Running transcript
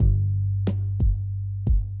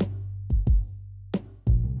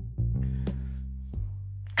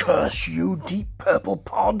Curse you, Deep Purple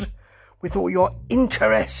Pod, with all your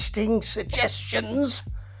interesting suggestions.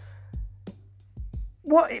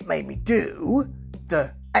 What it made me do,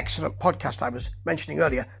 the excellent podcast I was mentioning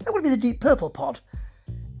earlier, that would be the Deep Purple Pod.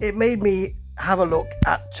 It made me have a look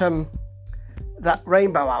at that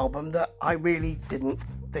Rainbow album that I really didn't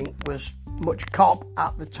think was much cop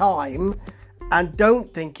at the time, and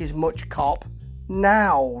don't think is much cop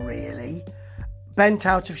now, really. Bent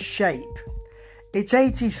Out of Shape. It's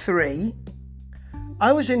 83.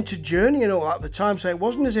 I was into Journey and all at the time, so it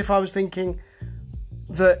wasn't as if I was thinking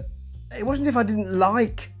that... It wasn't as if I didn't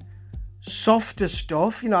like softer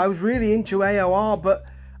stuff. I was really into AOR, but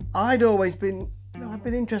I'd always been... I've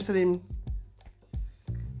been interested in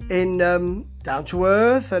Down to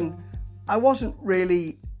Earth, and I didn't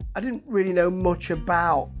really know much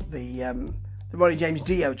about the Ronnie James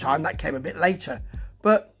Dio time. That came a bit later,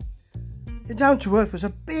 but Down to Earth was a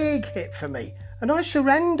big hit for me, and I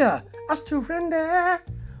Surrender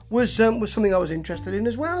was something I was interested in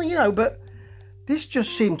as well, but this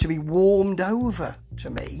just seemed to be warmed over to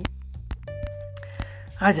me.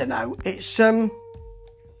 I don't know, it's the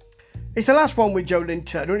last one with Joe Lynn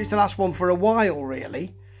Turner, and it's the last one for a while,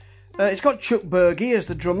 really. It's got Chuck Berge as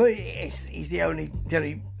the drummer. He's the only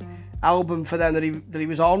album for them that he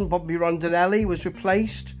was on. Bobby Rondinelli was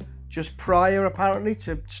replaced just prior, apparently,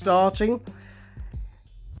 to starting.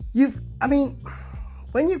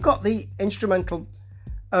 When you've got the instrumental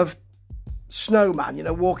of Snowman,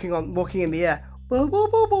 walking in the air,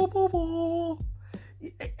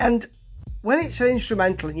 and when it's an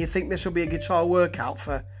instrumental and you think this will be a guitar workout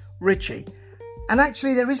for Richie, and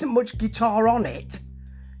actually there isn't much guitar on it,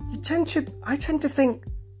 I tend to think,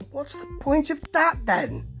 what's the point of that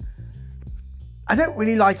then? I don't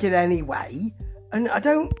really like it anyway, and I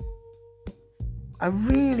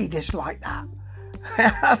really dislike that, I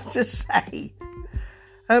have to say.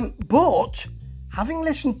 But having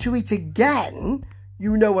listened to it again,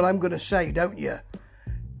 you know what I'm going to say, don't you?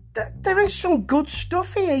 There is some good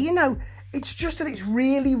stuff here, It's just that it's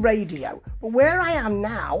really radio. But where I am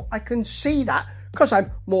now, I can see that, because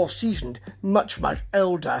I'm more seasoned, much, much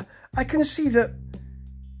older, I can see that,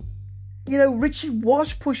 Richie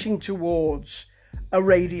was pushing towards a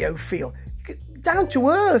radio feel. Down to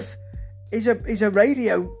Earth is a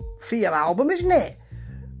radio feel album, isn't it?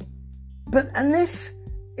 And this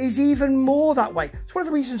is even more that way. It's one of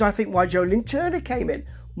the reasons I think why Joe Lynn Turner came in.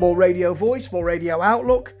 More radio voice, more radio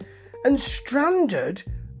outlook. And Stranded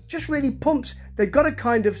just really pumps. They've got a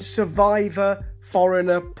kind of Survivor,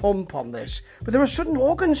 Foreigner pump on this. But there are sudden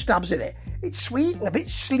organ stabs in it. It's sweet and a bit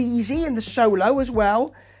sleazy, and the solo as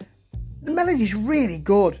well. The melody's really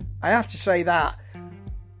good, I have to say that.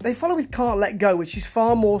 They follow with Can't Let Go, which is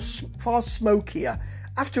far smokier,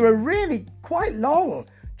 after a really quite long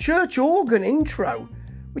church organ intro,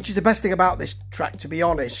 which is the best thing about this track, to be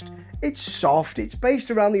honest. It's soft, it's based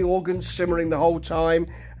around the organ simmering the whole time,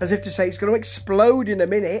 as if to say it's going to explode in a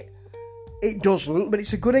minute. It doesn't, but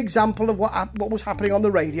it's a good example of what was happening on the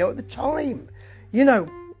radio at the time.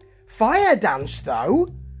 Fire Dance, though,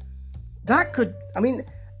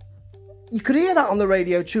 you could hear that on the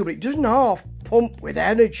radio too, but it doesn't half pump with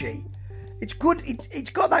energy. It's good, it's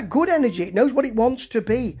got that good energy, it knows what it wants to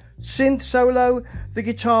be. Synth solo, the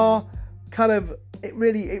guitar,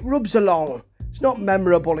 it rubs along. It's not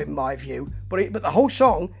memorable in my view, but the whole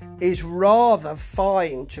song is rather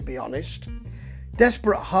fine, to be honest.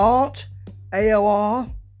 Desperate Heart, AOR.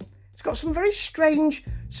 It's got some very strange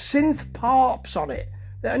synth parts on it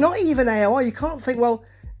that are not even AOR. You can't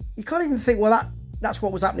even think, that's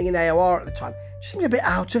what was happening in AOR at the time. It seems a bit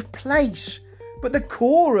out of place. But the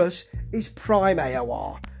chorus is prime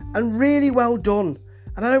AOR and really well done.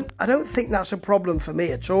 And I don't think that's a problem for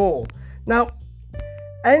me at all. Now,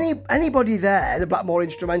 anybody there, the Blackmore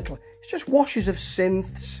instrumental, it's just washes of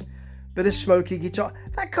synths, bit of smoky guitar,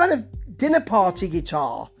 that kind of dinner party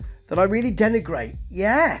guitar that I really denigrate.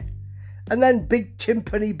 Yeah. And then big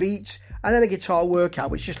timpani beats, and then a guitar workout,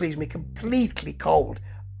 which just leaves me completely cold,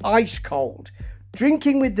 ice cold.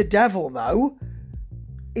 Drinking with the Devil, though,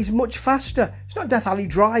 is much faster. It's not Death Alley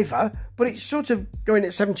Driver, but it's sort of going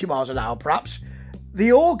at 70 miles an hour, perhaps.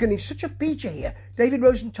 The organ is such a feature here. David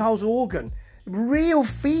Rosenthal's organ, real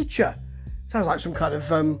feature. Sounds like some kind of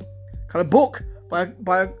book by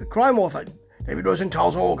a crime author. David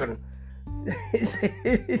Rosenthal's organ.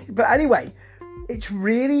 But anyway, it's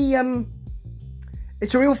really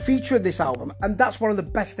it's a real feature of this album, and that's one of the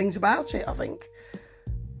best things about it, I think.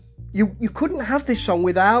 You couldn't have this song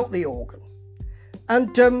without the organ.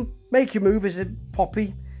 And Make Your Move is a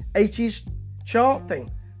poppy 80s chart thing.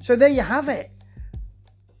 So there you have it.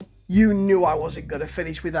 You knew I wasn't going to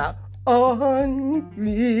finish with that. on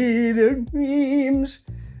little dreams,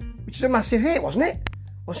 which is a massive hit, wasn't it?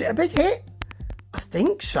 Was it a big hit? I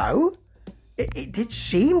think so. It did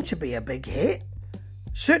seem to be a big hit.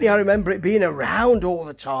 Certainly I remember it being around all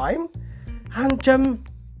the time. And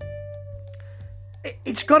it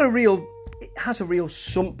has a real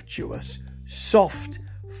sumptuous, soft,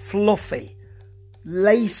 fluffy,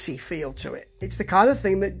 lacy feel to it. It's the kind of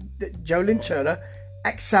thing that Joe Lynn Turner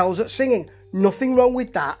excels at singing. Nothing wrong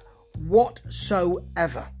with that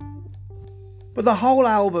whatsoever. But the whole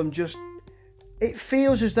album it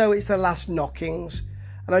feels as though it's the last knockings.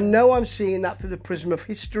 And I know I'm seeing that through the prism of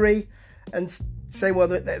history and say, well,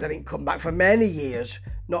 they didn't come back for many years.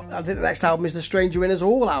 I think the next album is the Stranger in Us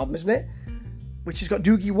All album, isn't it? Which has got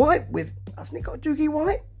Doogie White hasn't it got Doogie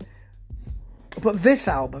White? But this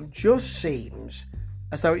album just seems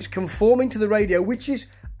as though it's conforming to the radio, which is,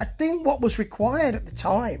 I think, what was required at the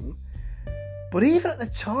time. But even at the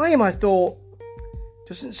time, I thought,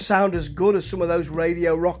 doesn't sound as good as some of those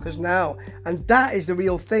radio rockers now. And that is the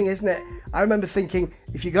real thing, isn't it? I remember thinking,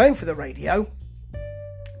 if you're going for the radio,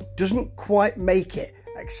 doesn't quite make it,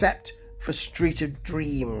 except for Street of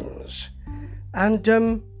Dreams.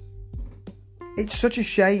 And it's such a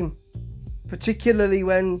shame, particularly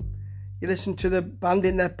when you listen to the band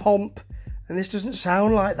in their pomp, and this doesn't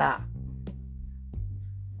sound like that.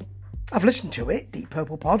 I've listened to it, Deep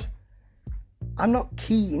Purple Pod. I'm not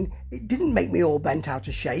keen. It didn't make me all bent out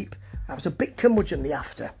of shape. I was a bit curmudgeonly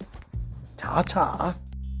after. Ta-ta.